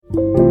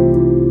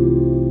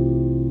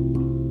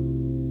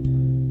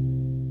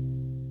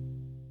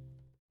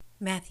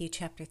Matthew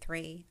chapter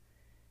 3.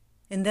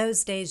 In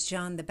those days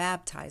John the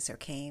Baptizer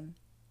came,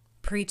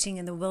 preaching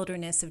in the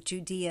wilderness of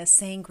Judea,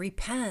 saying,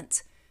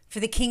 "Repent, for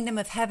the kingdom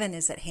of heaven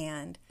is at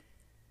hand."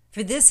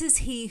 For this is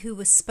he who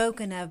was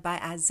spoken of by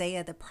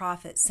Isaiah the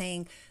prophet,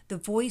 saying, "The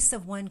voice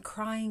of one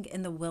crying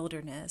in the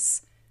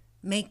wilderness,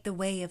 make the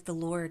way of the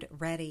Lord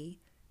ready,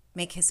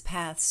 make his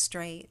paths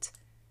straight."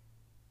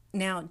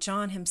 Now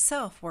John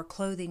himself wore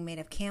clothing made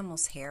of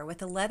camel's hair,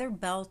 with a leather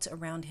belt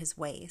around his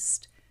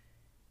waist.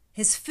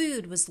 His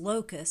food was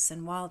locusts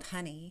and wild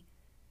honey.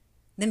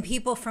 Then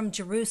people from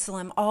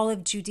Jerusalem, all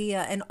of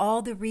Judea, and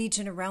all the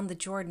region around the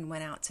Jordan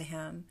went out to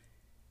him.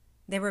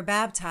 They were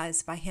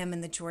baptized by him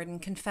in the Jordan,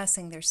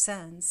 confessing their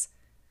sins.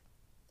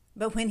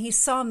 But when he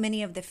saw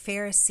many of the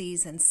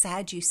Pharisees and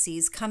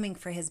Sadducees coming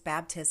for his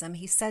baptism,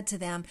 he said to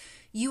them,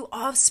 "You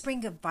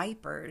offspring of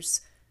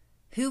vipers,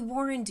 who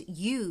warned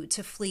you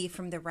to flee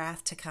from the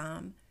wrath to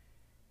come?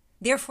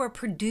 Therefore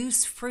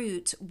produce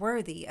fruit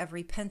worthy of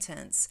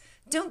repentance.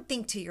 Don't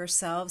think to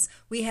yourselves,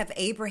 'We have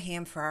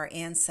Abraham for our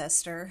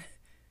ancestor.'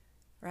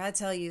 For I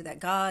tell you that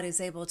God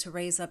is able to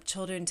raise up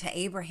children to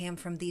Abraham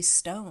from these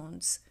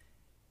stones.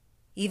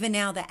 Even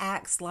now the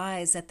axe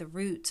lies at the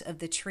root of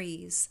the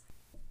trees.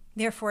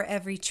 Therefore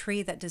every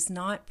tree that does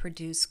not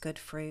produce good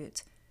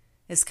fruit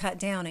is cut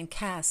down and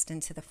cast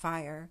into the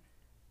fire.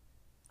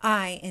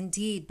 I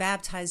indeed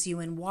baptize you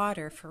in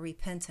water for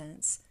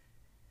repentance.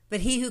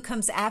 But he who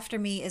comes after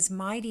me is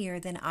mightier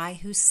than I,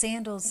 whose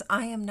sandals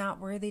I am not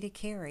worthy to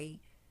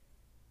carry.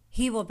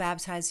 He will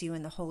baptize you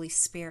in the Holy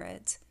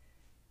Spirit.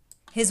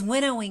 His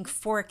winnowing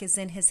fork is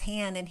in his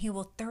hand, and he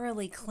will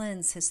thoroughly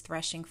cleanse his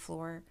threshing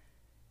floor.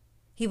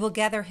 He will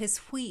gather his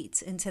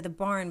wheat into the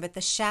barn, but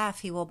the chaff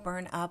he will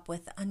burn up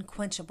with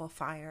unquenchable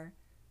fire."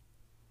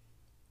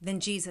 Then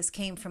Jesus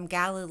came from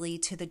Galilee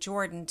to the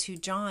Jordan to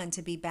John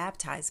to be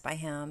baptized by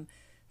him,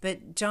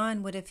 but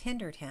John would have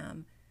hindered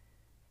him,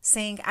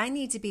 saying, "I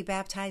need to be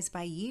baptized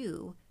by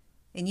you,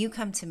 and you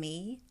come to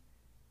me?"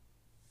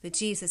 But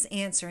Jesus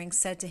answering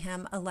said to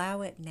him,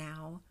 "Allow it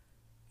now,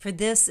 for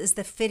this is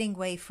the fitting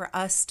way for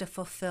us to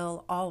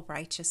fulfill all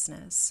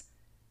righteousness."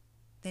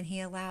 Then he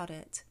allowed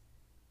it.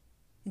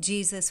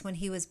 Jesus, when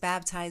he was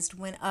baptized,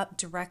 went up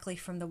directly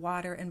from the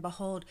water, and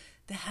behold,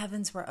 the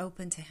heavens were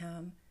opened to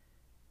him.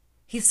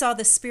 He saw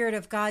the Spirit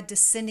of God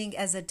descending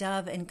as a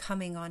dove and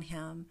coming on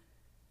him.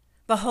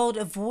 Behold,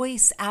 a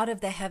voice out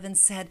of the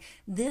heavens said,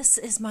 "This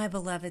is my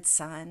beloved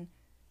Son,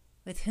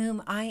 with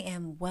whom I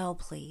am well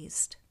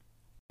pleased."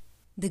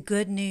 The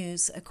good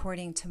news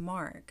according to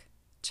Mark,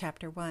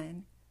 chapter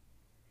 1.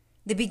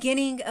 The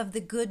beginning of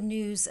the good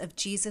news of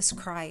Jesus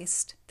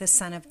Christ, the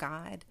Son of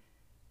God.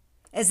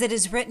 As it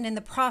is written in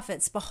the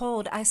prophets,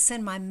 "Behold, I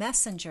send my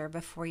messenger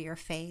before your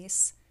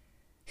face,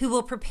 who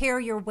will prepare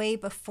your way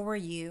before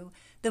you.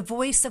 The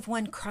voice of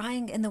one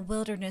crying in the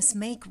wilderness,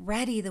 make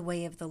ready the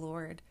way of the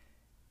Lord.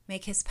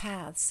 Make his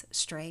paths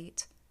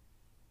straight."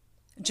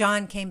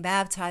 John came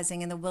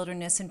baptizing in the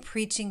wilderness and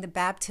preaching the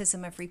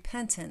baptism of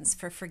repentance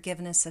for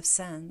forgiveness of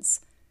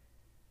sins.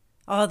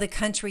 All the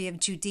country of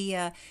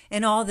Judea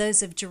and all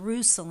those of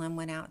Jerusalem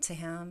went out to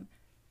him.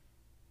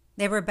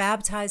 They were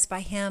baptized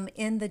by him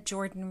in the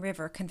Jordan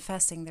River,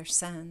 confessing their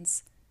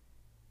sins.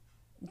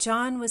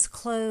 John was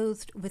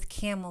clothed with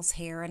camel's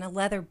hair and a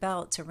leather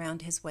belt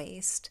around his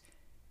waist.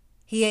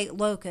 He ate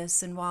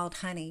locusts and wild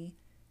honey.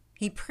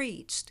 He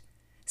preached,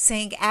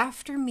 saying,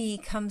 "After me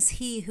comes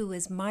he who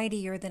is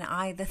mightier than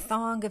I, the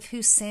thong of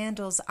whose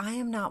sandals I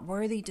am not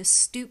worthy to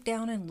stoop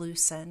down and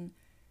loosen.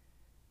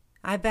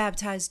 I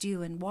baptized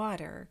you in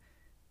water,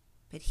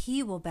 but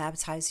he will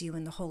baptize you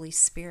in the Holy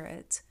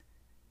Spirit."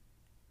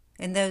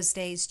 In those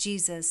days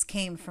Jesus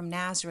came from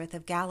Nazareth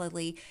of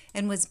Galilee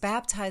and was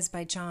baptized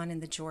by John in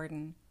the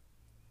Jordan.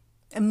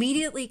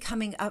 Immediately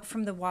coming up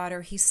from the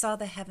water, he saw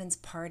the heavens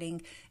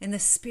parting and the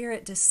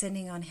Spirit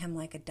descending on him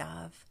like a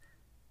dove.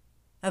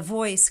 A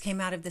voice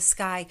came out of the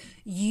sky,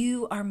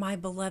 "You are my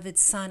beloved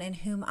Son, in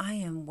whom I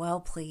am well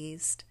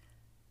pleased."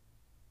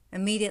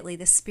 Immediately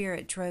the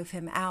Spirit drove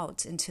him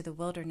out into the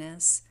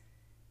wilderness.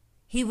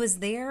 He was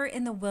there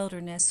in the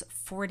wilderness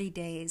 40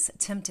 days,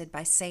 tempted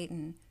by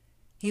Satan.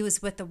 He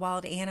was with the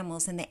wild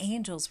animals, and the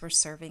angels were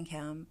serving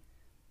him.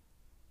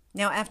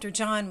 Now after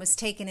John was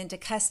taken into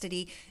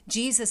custody,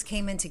 Jesus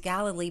came into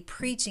Galilee,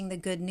 preaching the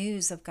good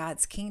news of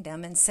God's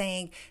kingdom and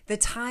saying, "The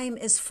time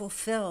is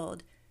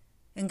fulfilled,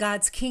 and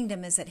God's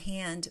kingdom is at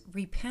hand.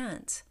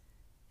 Repent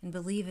and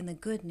believe in the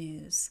good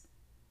news."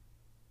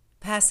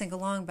 Passing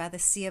along by the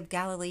Sea of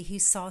Galilee, he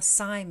saw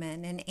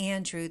Simon and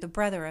Andrew, the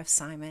brother of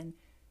Simon,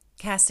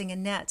 casting a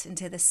net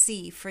into the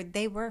sea, for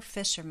they were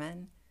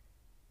fishermen.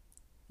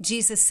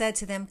 Jesus said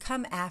to them,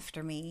 "Come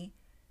after me,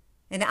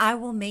 and I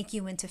will make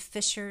you into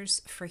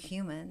fishers for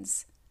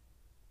humans."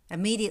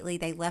 Immediately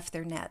they left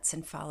their nets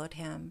and followed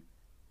him.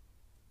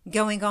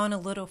 Going on a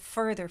little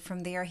further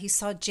from there, he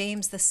saw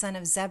James the son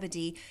of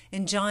Zebedee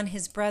and John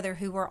his brother,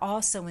 who were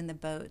also in the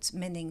boat,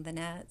 mending the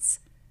nets.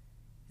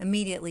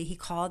 Immediately he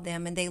called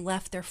them, and they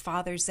left their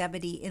father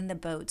Zebedee in the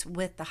boat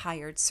with the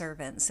hired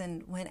servants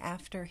and went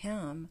after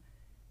him.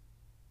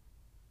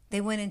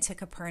 They went into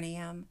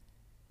Capernaum.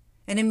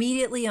 And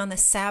immediately on the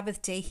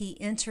Sabbath day he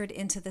entered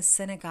into the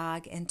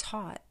synagogue and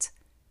taught.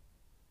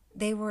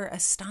 They were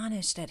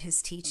astonished at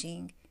his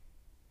teaching,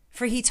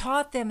 for he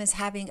taught them as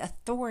having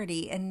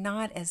authority and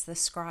not as the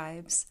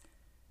scribes.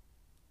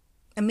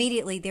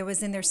 Immediately there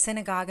was in their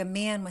synagogue a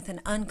man with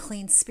an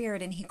unclean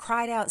spirit, and he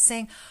cried out,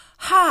 saying,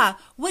 "Ha!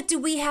 What do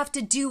we have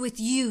to do with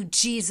you,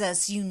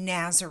 Jesus, you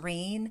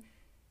Nazarene?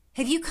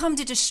 Have you come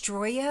to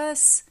destroy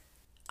us?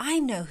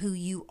 I know who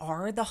you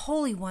are, the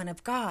Holy One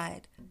of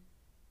God."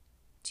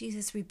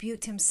 Jesus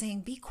rebuked him,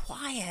 saying, "Be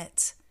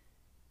quiet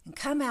and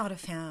come out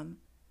of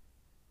him."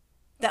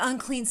 The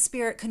unclean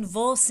spirit,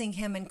 convulsing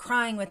him and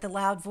crying with a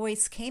loud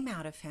voice, came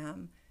out of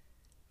him.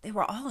 They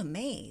were all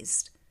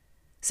amazed,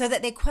 so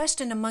that they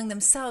questioned among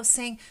themselves,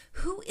 saying,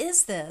 "Who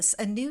is this,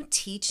 a new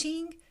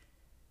teaching?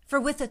 For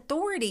with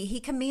authority he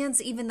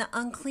commands even the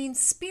unclean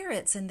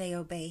spirits, and they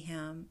obey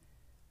him."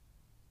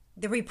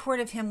 The report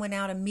of him went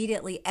out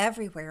immediately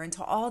everywhere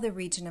into all the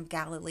region of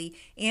Galilee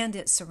and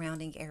its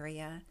surrounding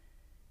area.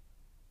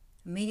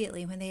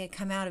 Immediately when they had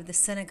come out of the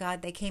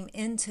synagogue, they came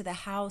into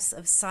the house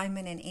of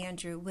Simon and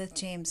Andrew with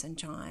James and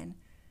John.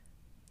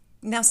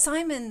 Now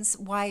Simon's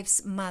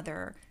wife's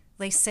mother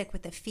lay sick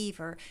with a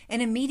fever,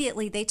 and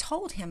immediately they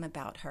told him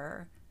about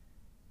her.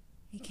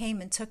 He came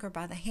and took her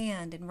by the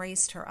hand and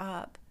raised her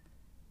up.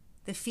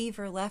 The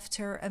fever left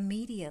her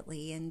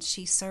immediately, and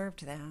she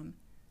served them.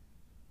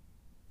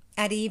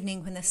 At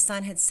evening, when the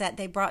sun had set,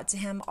 they brought to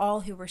him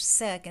all who were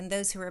sick and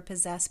those who were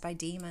possessed by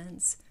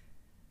demons.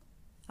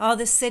 All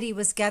the city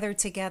was gathered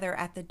together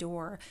at the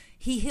door.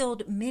 He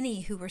healed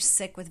many who were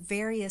sick with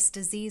various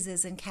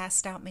diseases and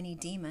cast out many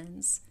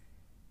demons.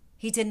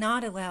 He did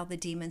not allow the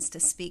demons to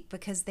speak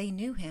because they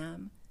knew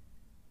him.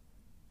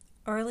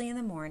 Early in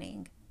the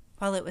morning,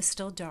 while it was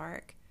still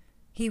dark,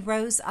 he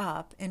rose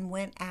up and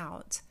went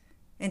out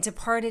and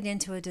departed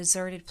into a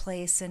deserted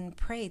place and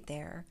prayed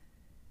there.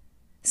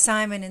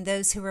 Simon and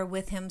those who were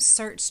with him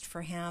searched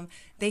for him.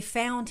 They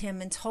found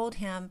him and told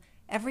him,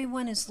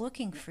 "Everyone is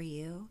looking for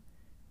you."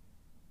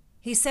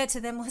 He said to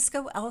them, "Let's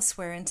go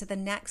elsewhere into the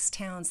next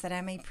towns that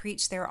I may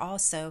preach there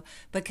also,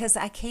 because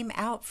I came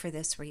out for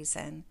this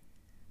reason."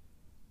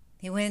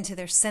 He went into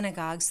their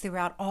synagogues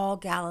throughout all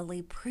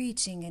Galilee,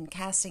 preaching and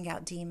casting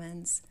out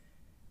demons.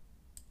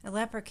 A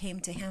leper came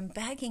to him,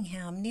 begging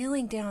him,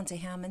 kneeling down to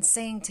him and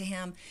saying to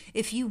him,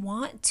 "If you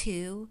want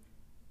to,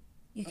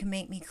 you can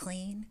make me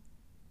clean."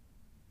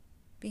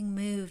 Being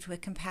moved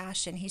with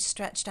compassion, he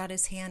stretched out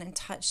his hand and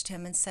touched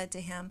him and said to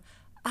him,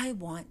 "I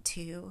want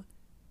to.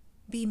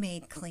 Be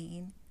made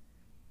clean."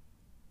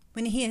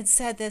 When he had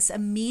said this,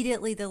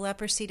 immediately the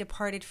leprosy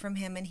departed from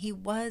him, and he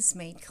was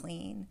made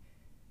clean.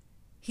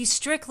 He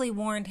strictly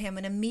warned him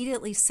and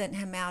immediately sent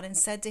him out and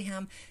said to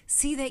him,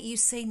 "See that you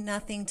say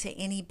nothing to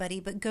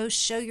anybody, but go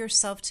show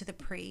yourself to the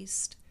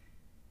priest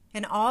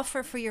and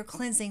offer for your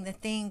cleansing the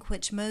thing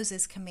which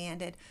Moses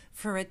commanded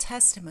for a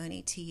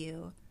testimony to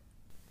you."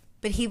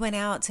 But he went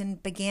out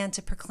and began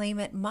to proclaim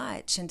it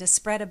much and to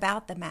spread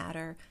about the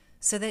matter,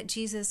 so that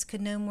Jesus could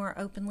no more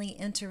openly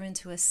enter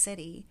into a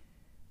city,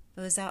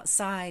 but was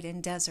outside in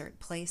desert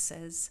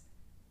places.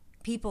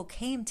 People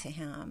came to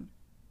him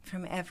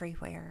from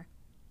everywhere.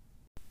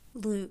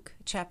 Luke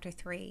chapter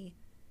 3.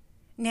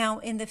 Now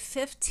in the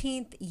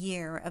 15th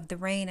year of the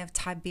reign of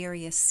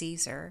Tiberius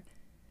Caesar,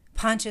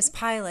 Pontius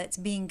Pilate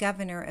being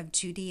governor of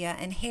Judea,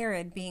 and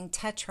Herod being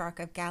tetrarch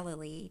of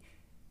Galilee,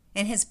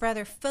 and his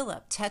brother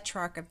Philip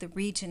tetrarch of the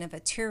region of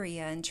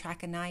Iturea and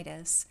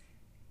Trachonitis,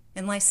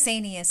 and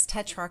Lysanias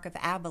tetrarch of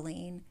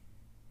Abilene,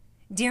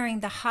 during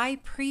the high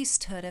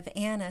priesthood of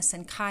Annas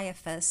and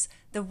Caiaphas,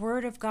 the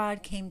word of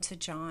God came to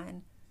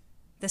John,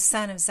 the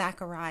son of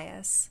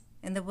Zacharias,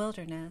 in the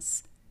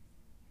wilderness.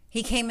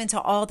 He came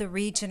into all the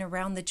region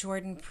around the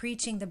Jordan,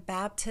 preaching the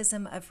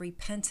baptism of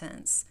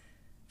repentance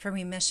for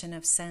remission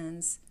of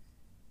sins.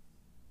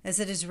 As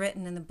it is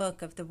written in the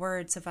book of the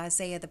words of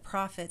Isaiah the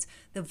prophet,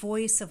 the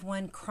voice of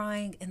one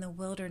crying in the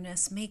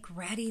wilderness, "Make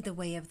ready the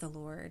way of the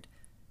Lord.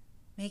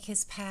 Make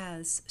his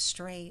paths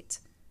straight.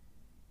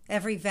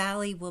 Every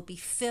valley will be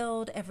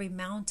filled, every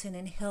mountain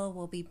and hill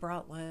will be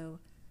brought low.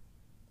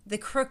 The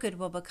crooked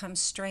will become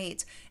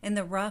straight, and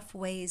the rough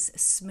ways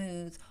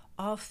smooth.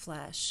 All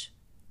flesh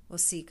will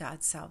see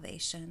God's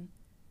salvation."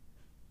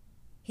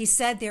 He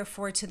said,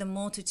 therefore, to the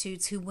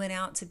multitudes who went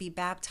out to be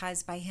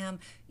baptized by him,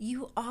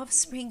 "You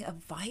offspring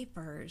of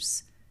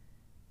vipers,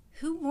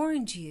 who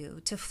warned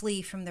you to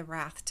flee from the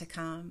wrath to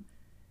come?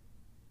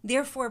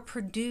 Therefore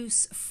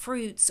produce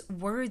fruits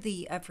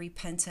worthy of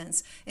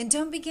repentance, and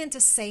don't begin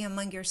to say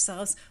among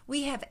yourselves,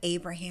 'We have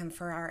Abraham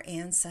for our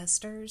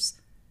ancestors.'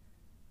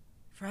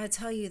 For I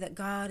tell you that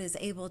God is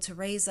able to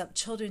raise up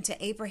children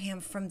to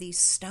Abraham from these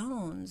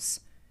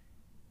stones.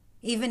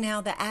 Even now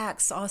the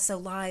axe also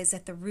lies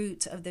at the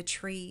root of the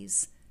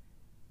trees.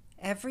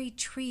 Every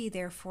tree,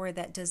 therefore,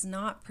 that does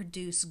not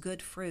produce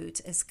good fruit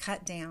is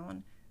cut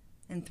down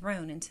and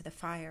thrown into the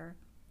fire."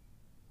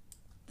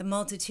 The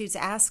multitudes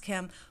asked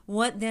him,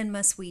 "What then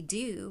must we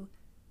do?"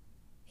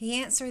 He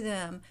answered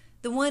them,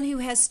 "The one who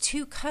has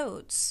 2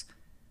 coats,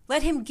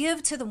 let him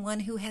give to the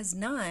one who has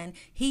none.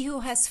 He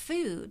who has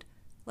food,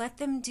 let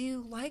them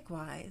do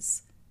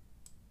likewise.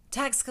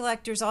 Tax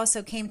collectors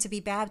also came to be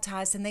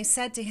baptized, and they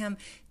said to him,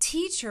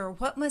 Teacher,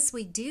 what must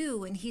we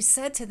do? And he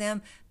said to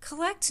them,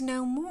 Collect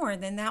no more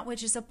than that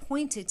which is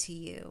appointed to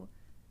you.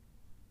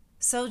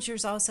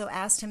 Soldiers also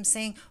asked him,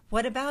 saying,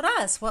 What about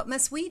us? What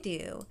must we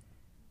do?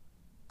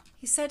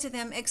 He said to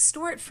them,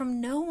 Extort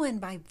from no one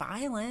by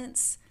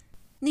violence,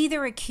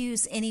 neither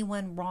accuse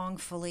anyone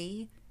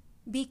wrongfully.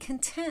 Be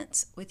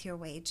content with your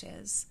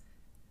wages.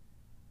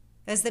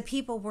 As the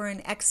people were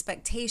in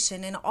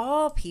expectation, and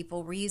all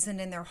people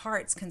reasoned in their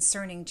hearts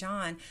concerning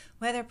John,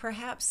 whether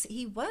perhaps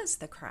he was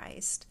the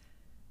Christ,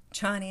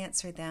 John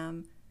answered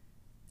them,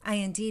 I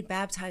indeed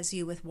baptize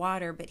you with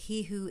water, but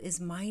he who is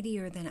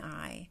mightier than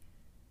I,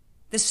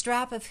 the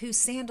strap of whose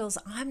sandals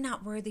I'm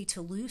not worthy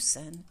to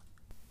loosen,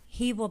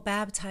 he will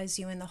baptize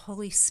you in the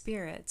Holy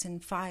Spirit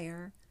and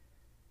fire.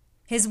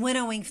 His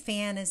winnowing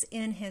fan is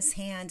in his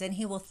hand, and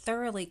he will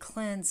thoroughly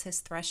cleanse his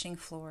threshing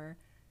floor,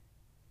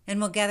 and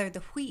will gather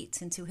the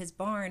wheat into his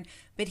barn,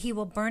 but he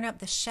will burn up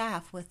the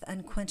chaff with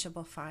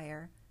unquenchable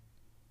fire.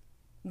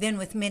 Then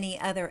with many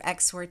other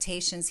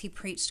exhortations he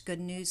preached good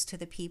news to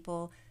the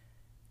people.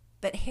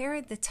 But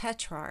Herod the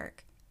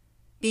Tetrarch,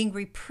 being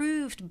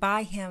reproved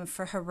by him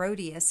for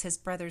Herodias, his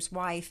brother's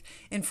wife,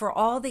 and for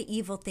all the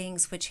evil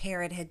things which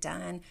Herod had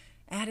done,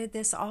 added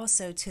this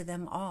also to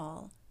them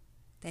all,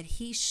 that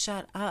he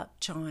shut up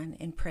John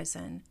in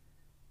prison.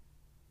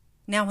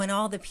 Now when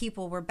all the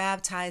people were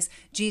baptized,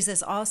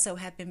 Jesus also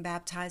had been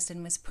baptized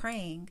and was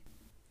praying.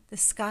 The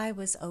sky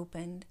was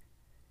opened,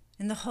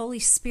 and the Holy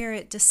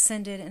Spirit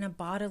descended in a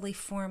bodily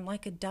form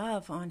like a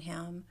dove on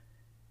him.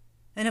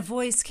 And a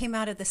voice came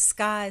out of the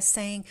sky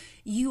saying,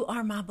 You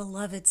are my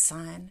beloved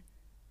Son,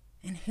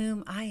 in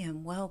whom I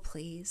am well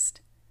pleased.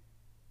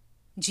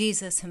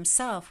 Jesus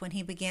himself, when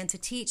he began to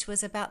teach,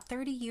 was about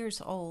 30 years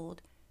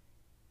old,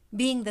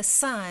 being the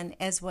son,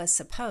 as was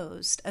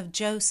supposed, of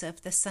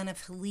Joseph, the son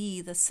of Heli,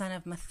 the son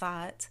of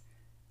Mathat,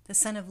 the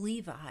son of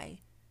Levi,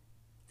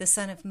 the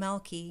son of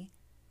Melchi,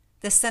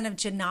 the son of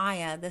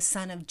Janiah, the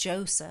son of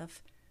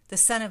Joseph, the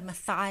son of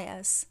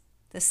Matthias,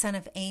 the son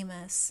of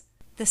Amos,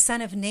 the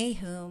son of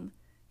Nahum,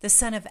 the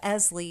son of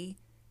Esli,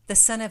 the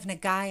son of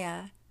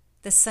Nagiah,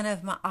 the son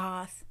of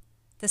Maath,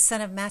 the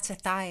son of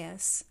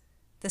Mattathias,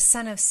 the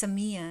son of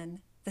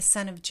Simeon, the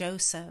son of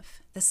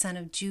Joseph, the son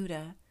of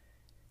Judah,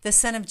 the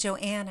son of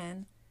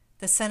Joanan,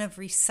 the son of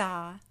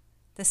Risa,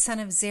 the son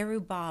of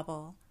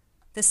Zerubbabel,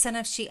 the son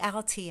of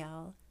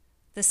Shealtiel,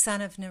 the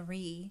son of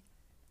Neri,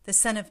 the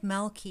son of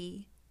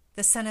Melchi,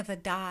 the son of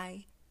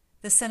Adai,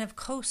 the son of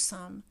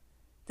Kosam,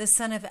 the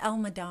son of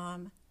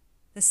Elmadam,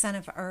 the son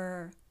of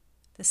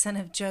the son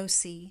of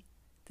Josi,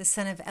 the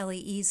son of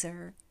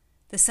Eliezer,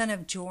 the son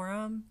of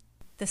Joram,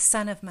 the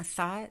son of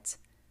Mathat,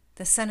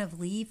 the son of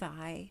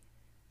Levi,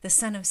 the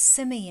son of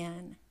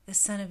Simeon, the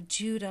son of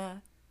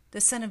Judah,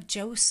 the son of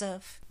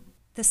Joseph,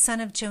 the son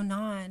of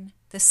Jonan,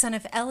 the son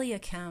of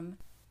Eliakim,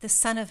 the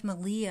son of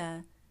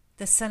Meliah,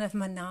 the son of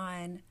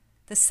Manan,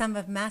 the son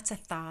of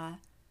Mattatha,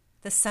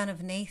 the son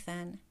of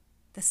Nathan,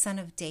 the son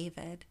of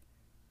David,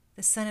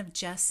 the son of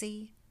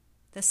Jesse,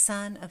 the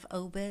son of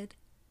Obed,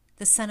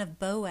 the son of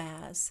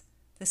Boaz,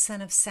 the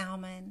son of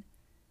Salmon,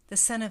 the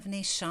son of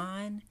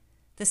Nahshon,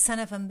 the son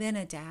of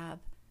Amminadab,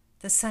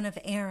 the son of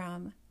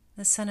Aram,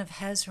 the son of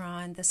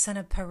Hezron, the son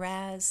of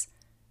Perez,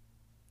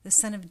 the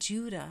son of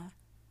Judah,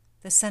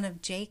 the son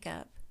of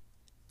Jacob,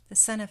 the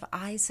son of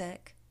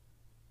Isaac,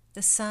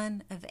 the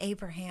son of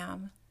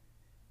Abraham,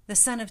 the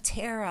son of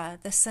Terah,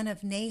 the son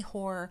of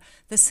Nahor,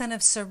 the son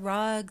of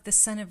Serug, the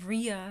son of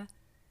Rhea,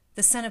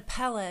 the son of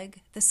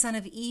Peleg, the son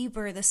of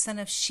Eber, the son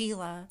of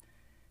Shelah,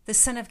 the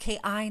son of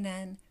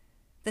Cainan,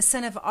 the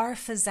son of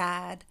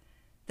Arphazad,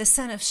 the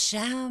son of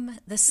Shem,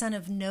 the son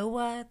of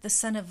Noah, the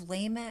son of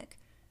Lamech,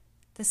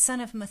 the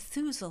son of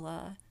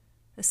Methuselah,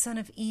 the son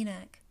of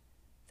Enoch,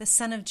 the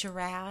son of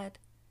Jared,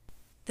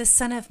 the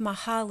son of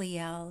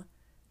Mahaliel,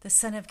 the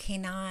son of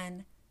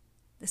Canaan,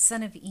 the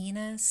son of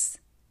Enos,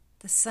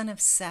 the son of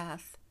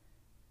Seth,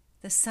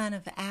 the son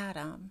of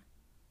Adam,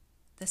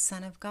 the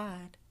son of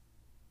God.